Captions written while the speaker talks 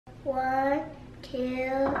1, 2,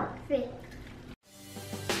 3.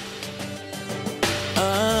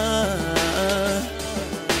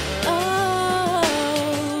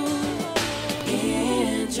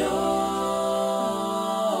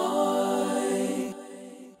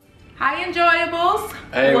 Hi inJOYables!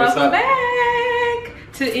 Hey, welcome back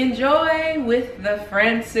to inJOY with the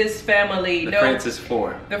Francis family. The Francis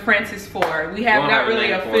 4. The Francis 4. We have not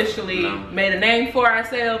really officially made a name for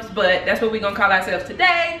ourselves, but that's what we're gonna call ourselves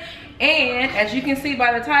today. And as you can see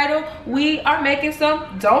by the title, we are making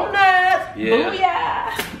some donuts. Yeah.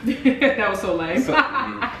 Booyah! That was so lame.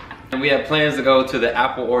 And we have plans to go to the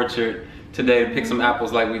apple orchard today to pick some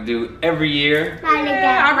apples like we do every year.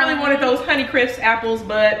 Yeah, I really wanted those Honeycrisp apples,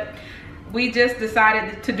 but we just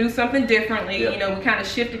decided to do something differently. Yep. You know, we kind of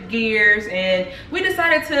shifted gears and we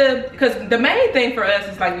decided to, because the main thing for us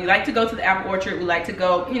is like we like to go to the apple orchard. We like to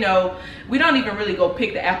go, you know, we don't even really go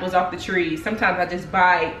pick the apples off the trees. Sometimes I just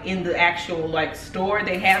buy in the actual like store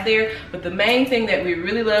they have there. But the main thing that we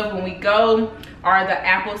really love when we go are the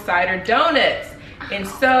apple cider donuts. And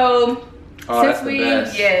so since we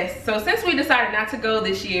decided not to go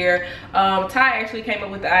this year, Ty actually came up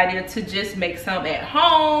with the idea to just make some at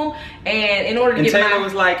home, and in order to get Taylor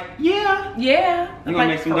was like, yeah, you gonna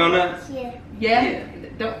make some donuts? Yeah.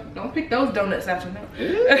 Don't pick those donuts out your mouth.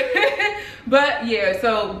 But yeah,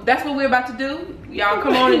 so that's what we're about to do. Y'all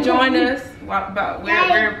come on and join us.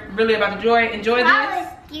 We're really about to enjoy this.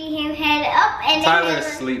 Give him head up and Tyler's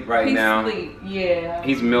asleep right now. He's asleep, yeah.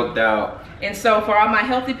 He's milked out. And so for all my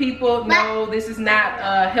healthy people, no, this is not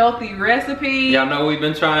a healthy recipe. Y'all know we've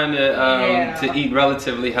been trying to eat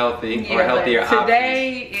relatively healthy or healthier options.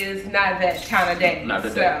 Today is not that kind of day. Not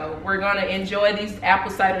today. So we're gonna enjoy these apple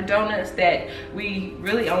cider donuts that we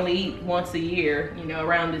really only eat once a year, you know,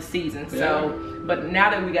 around this season. So, but now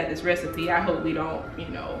that we got this recipe, I hope we don't, you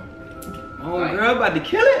know. Oh, girl, about to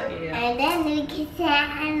kill it. Yeah. And then we can say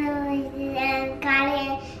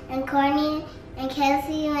Carly and Courtney and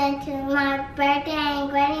Kelsey went to my birthday and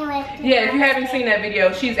Granny went to Yeah, if you haven't seen that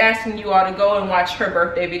video, she's asking you all to go and watch her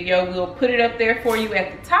birthday video. We'll put it up there for you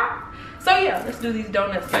at the top. So yeah, let's do these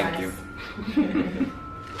donuts, guys. Thank you.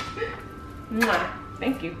 Mwah.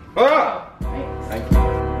 Thank you. Oh, Thanks. thank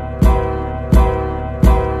you.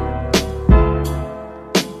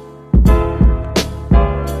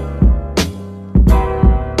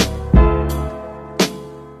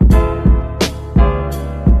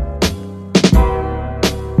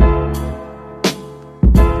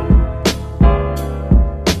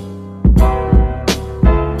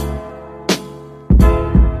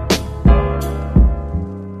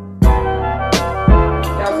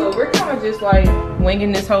 Just like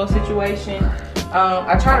winging this whole situation.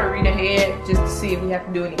 I try to read ahead just to see if we have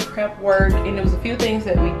to do any prep work, and there was a few things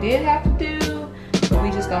that we did have to do, but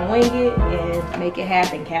we just gonna wing it and make it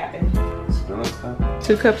happen.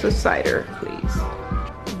 2 cups of cider, please.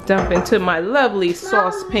 Dump into my lovely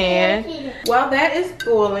saucepan. While that is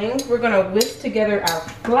boiling, we're gonna whisk together our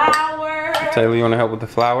flour. Taylor, you wanna help with the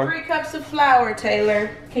flour? 3 cups of flour, Taylor.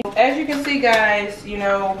 As you can see, guys, you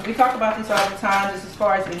know, we talk about this all the time, just as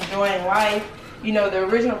far as enjoying life. You know, the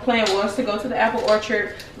original plan was to go to the apple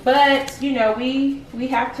orchard, but, you know, we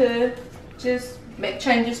have to just make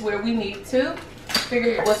changes where we need to.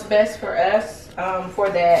 Figure out what's best for us for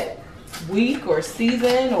that week or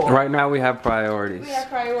season. Or right now we have priorities. We have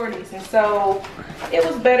priorities, and so it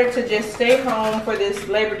was better to just stay home for this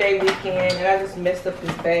Labor Day weekend. And I just messed up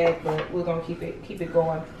this bag, but we're gonna keep it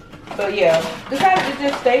going. But yeah, decided to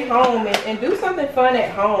just stay home and do something fun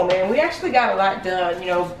at home, and we actually got a lot done. You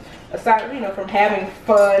know, aside, you know, from having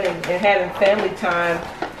fun and having family time,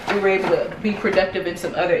 we were able to be productive in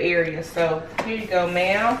some other areas. So here you go,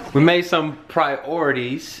 ma'am. We made some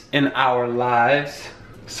priorities in our lives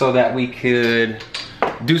so that we could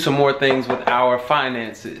do some more things with our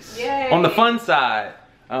finances. Yay. On the fun side.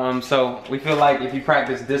 So we feel like if you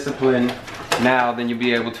practice discipline now, then you'll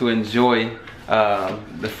be able to enjoy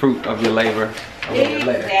the fruit of your labor a little bit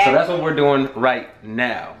later. So that's what we're doing right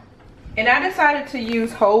now. And I decided to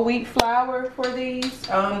use whole wheat flour for these.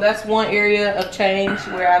 That's one area of change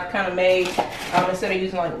where I've kind of made, instead of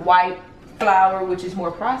using like white flour, which is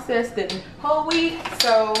more processed than whole wheat.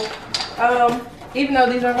 So even though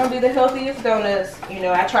these aren't going to be the healthiest donuts, you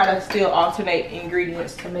know, I try to still alternate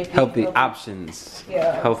ingredients to make healthy options.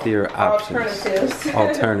 Yeah. Healthier options.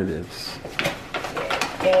 Alternatives.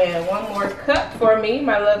 And one more cup for me,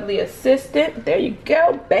 my lovely assistant. There you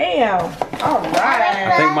go. Bam. All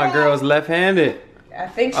right. I think my girl's left-handed. I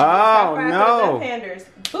think she's no. left-handers.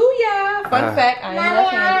 Booyah. Fun fact, I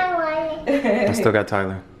am left-handed. I still got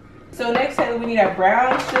Tyler. So next, Taylor, we need our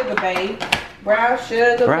brown sugar, babe. Brown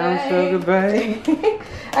sugar, babe.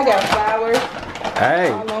 I got flowers. Hey,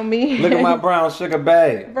 all on me. Look at my brown sugar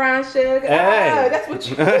babe. Brown sugar. Hey. Oh, that's what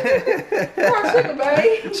you brown sugar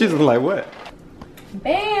babe. She's like, what?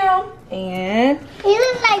 Bam. And It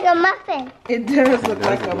looks like a muffin. it does look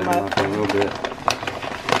like a muffin. A little bit.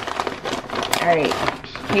 All right,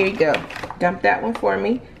 here you go. Dump that one for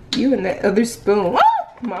me. You and that other spoon. Ah!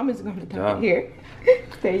 Mama's gonna dump it here.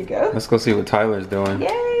 There you go. Let's go see what Tyler's doing.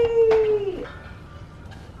 Yay!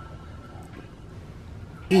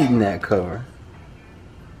 Eating that cover.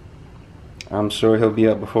 I'm sure he'll be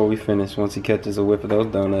up before we finish once he catches a whiff of those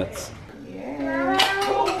donuts. Yeah.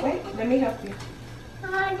 Oh, wait, let me help you. I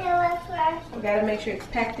want to do it first. We gotta make sure it's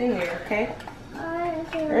packed in there, okay? I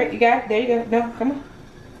want to do All right, you got it. There you go. No, come on.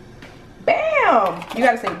 Bam! You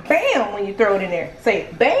gotta say bam when you throw it in there. Say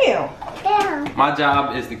bam. Down. My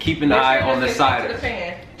job is to keep an eye on the cider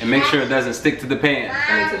pan. and make sure it doesn't stick to the pan.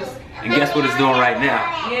 And And guess what it's doing right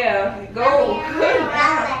now? yeah, go.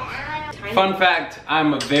 Fun fact,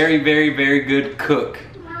 I'm a very, very, very good cook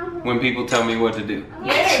when people tell me what to do.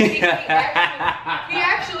 Yeah, he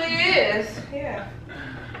actually is. Yeah.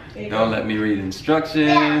 There you go. Don't let me read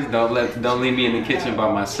instructions. Don't leave me in the kitchen by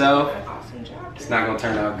myself. Awesome job. It's not gonna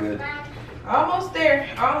turn out good. Almost there.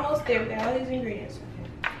 Almost there with all these ingredients.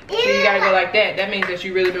 So you gotta go like that. That means that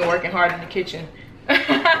you've really been working hard in the kitchen.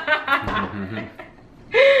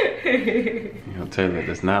 You know, Taylor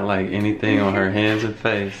does not like anything on her hands and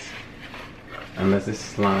face unless it's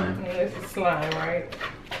slime. This is slime, right?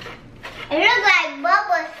 It looks like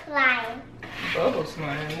bubble slime. Bubble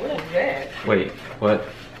slime. What is that? Wait, what?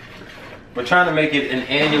 We're trying to make it an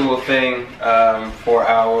annual thing for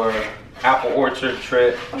our apple orchard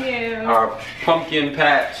trip, Yeah. our pumpkin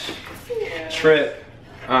patch trip.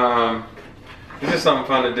 It's just something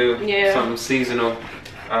fun to do. Yeah. Something seasonal.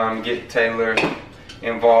 Get Taylor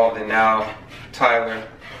involved, and now Tyler,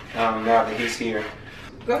 now that he's here.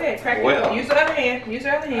 Go ahead, crack it. Well. Use the other hand. Use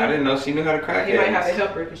the other hand. I didn't know she knew how to crack You might have to eggs.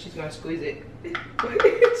 help her because she's gonna squeeze it.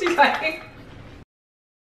 She's like.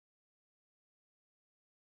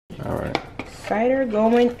 All right. Cider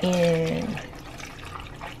going in.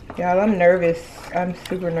 Y'all, I'm nervous. I'm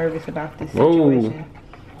super nervous about this situation.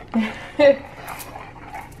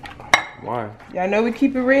 Why? Y'all know we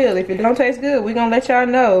keep it real. If it don't taste good, we gonna let y'all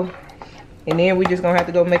know. And then we just gonna have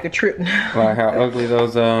to go make a trip now. Like how ugly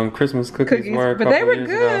those Christmas cookies were a But they couple were years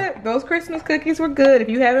good. ago. Those Christmas cookies were good. If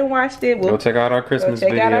you haven't watched it, Go check out our Christmas check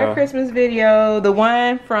video. out our Christmas video. The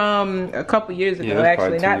one from a couple years ago, Yeah, that's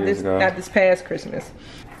actually. probably 2 Not years this ago. not this past Christmas.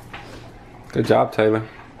 Good job, Taylor.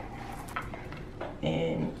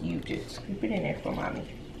 And you just scoop it in there for mommy.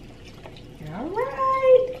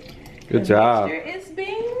 Alright. Good job. The mixture is being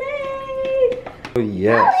made. Oh,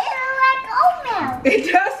 yes. It looks like oatmeal.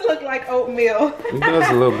 It does look like oatmeal. It does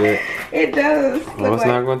a little bit. It does. Well, look it's like,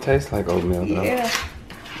 not going to taste like oatmeal, though. yeah.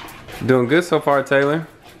 Doing good so far, Taylor.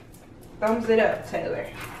 Thumbs it up, Taylor.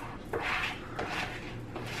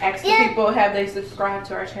 Ask the Yeah. people, have they subscribed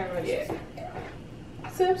to our channel yet?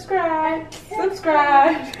 Subscribe.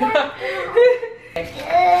 Subscribe.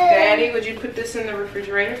 Daddy, would you put this in the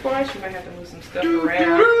refrigerator for us? You might have to move some stuff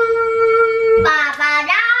around.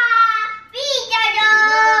 Ba-ba-da, Figaro.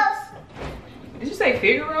 Did you say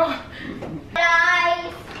Figaro?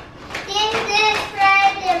 Life, this is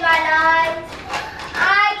friend in my life.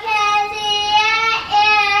 I can't see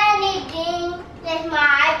anything with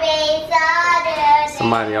my face other than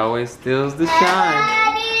Somebody always steals the shine.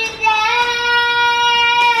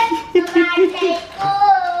 Somebody take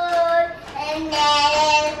good, and then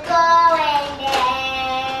it's going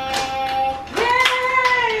down.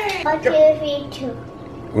 Yay! 1, 2, 3, 2.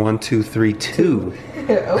 1, 2, 3, 2.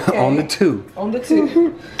 Okay. On the 2. On the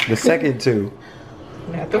 2. The second 2.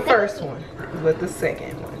 Not the first one, but the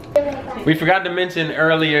second one. We forgot to mention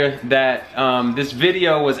earlier that this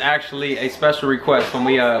video was actually a special request when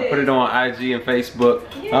we put it on IG and Facebook.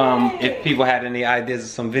 If people had any ideas of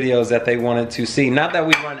some videos that they wanted to see. Not that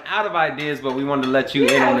we run out of ideas, but we wanted to let you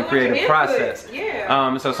in on the creative process.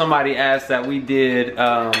 Yeah. So somebody asked that we did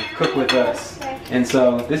Cook With Us. And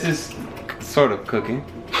so this is sort of cooking.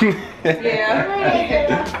 Yeah.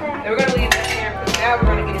 And we're gonna leave that there, but now we're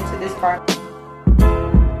gonna get into this part.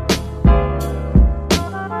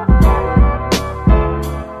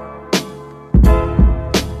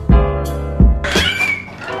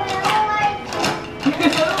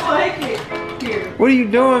 What are you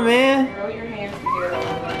doing, man? Throw your hands together.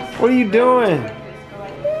 What are you doing?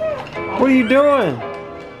 What are you doing?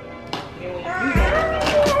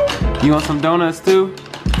 You want some donuts too?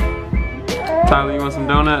 Tyler, you want some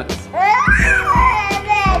donuts?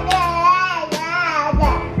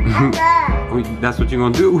 That's what you're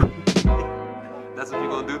gonna do? That's what you're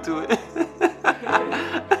gonna do to it?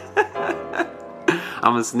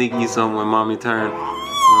 I'm gonna sneak you some when mommy turn.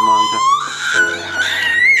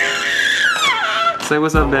 Say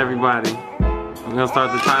what's up to everybody. We're gonna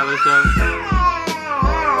start the Tyler show.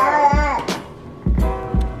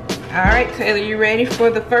 All right, Taylor, you ready for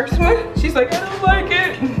the first one? She's like, I don't like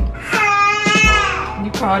it.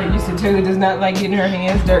 You called it. You said Taylor does not like getting her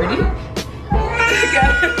hands dirty. All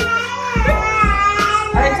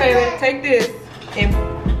right, Taylor, take this. And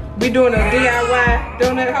we're doing a DIY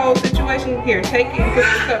donut hole situation. Here, take it and put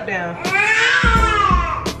the cup down.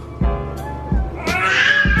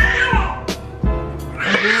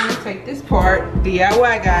 And then take this part,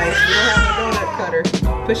 DIY guys. We don't have a donut cutter.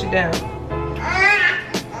 Push it down.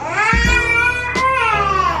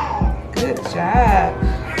 Good job.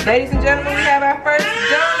 Ladies and gentlemen, we have our first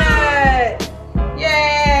donut.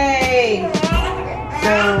 Yay!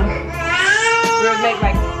 So we'll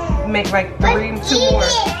make like 2 more.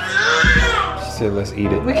 She said let's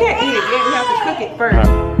eat it. We can't eat it yet, we have to cook it first.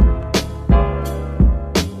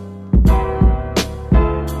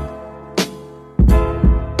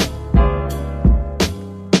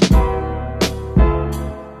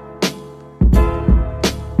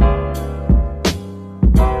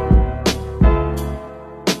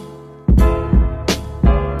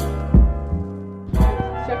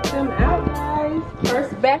 Check them out, guys.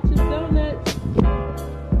 First batch of donuts.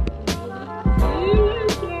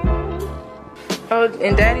 Oh,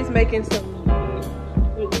 and Daddy's making some.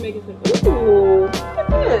 What you making some? Ooh, look at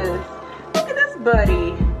this. Look at this,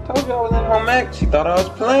 buddy. Told you I was in home ec. She thought I was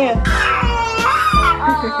playing.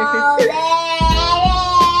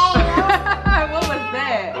 What was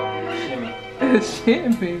that? Shimmy.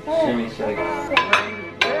 Shimmy. Shimmy shake.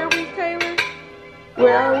 Where are we, Taylor?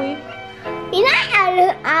 Where are we? You're not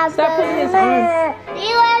out of Stop putting his arms. He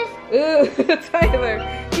was. Ooh, Taylor,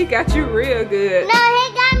 he got you real good. No,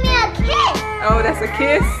 he got me a kiss. Oh, that's a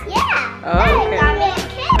kiss? Yeah. Oh, okay. He got me a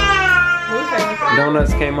kiss.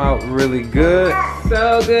 Donuts came out really good.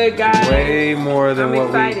 So good, guys. Way more than I'm what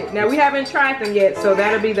excited. Now, we haven't tried them yet, so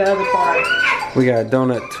that'll be the other part. we got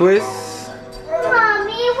donut twists.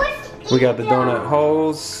 Mommy, what's We got the donut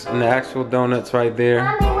holes and the actual donuts right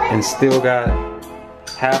there. And still got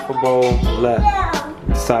half a bowl left.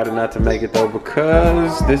 Decided not to make it though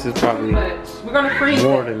because this is probably We're gonna freeze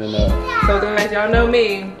more it. than enough. So guys, y'all know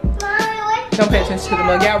me. Mommy, what's Don't pay attention to the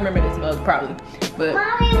mug. Y'all remember this mug probably. But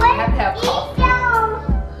Mommy, I have to have coffee.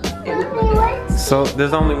 It would be good. So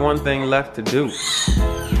there's only one thing left to do.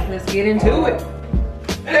 Let's get into it.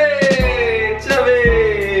 Hey,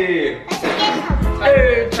 Chubby!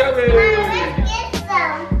 Hey, Chubby!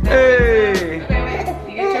 Hey! Okay, wait.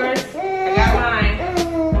 You get yours? I got mine.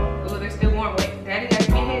 Oh, there's still more. Wait, Daddy has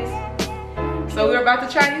to get his. So we're about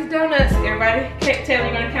to try these donuts. Everybody, Taylor,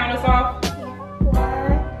 you gonna count us off?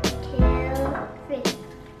 1, 2, 3.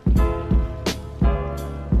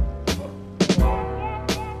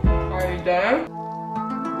 Are you done?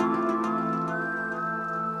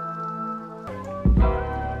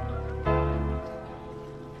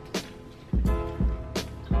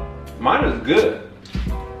 Mine is good.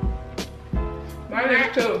 Mine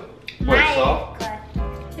is too. What, soft?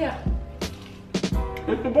 Yeah.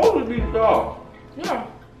 It's supposed to be soft. Yeah.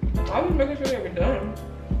 I was making sure they were done.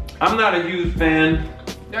 I'm not a huge fan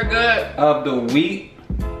They're good. of the wheat.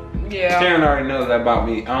 Yeah. Taryn already knows that about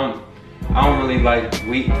me. I don't really like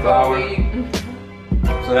wheat flour.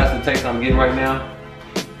 So that's the taste I'm getting right now.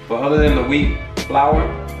 But other than the wheat flour,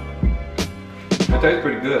 it tastes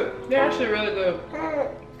pretty good. They're actually really good.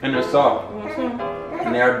 And they're soft. You want some?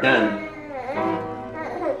 And they are done.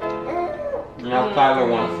 Now Tyler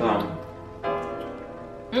wants some.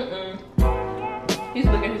 He's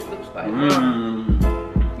licking his lips by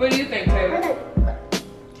Mmm. What do you think, Taylor?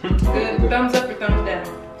 Good. Thumbs up or thumbs down?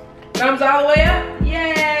 Thumbs all the way up?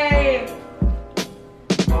 Yay!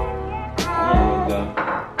 Almost done.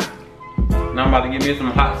 Now I'm about to give you some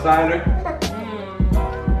hot cider.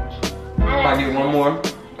 I'll get one more.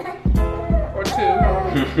 Or 2.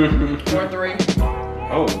 Or 3.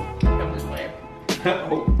 Oh. I'm just playing.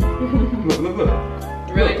 Oh. Look.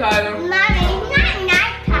 Really, Tyler? Mommy, not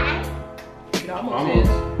nighttime. It almost is.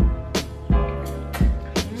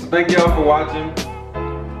 So thank y'all for watching.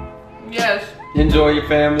 Yes. Enjoy your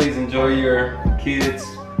families, enjoy your kids.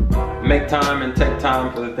 Make time and take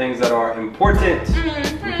time for the things that are important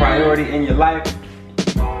and priority in your life.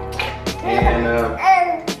 And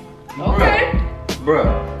Okay. bruh.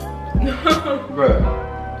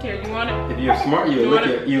 Here, you want it? If you're smart,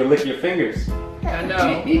 you'll lick your fingers. I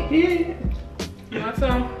know. You want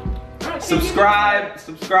some? Subscribe.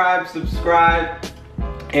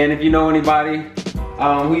 And if you know anybody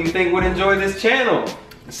who you think would enjoy this channel,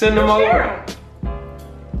 send them over.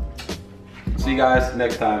 See see you guys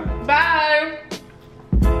next time. Bye.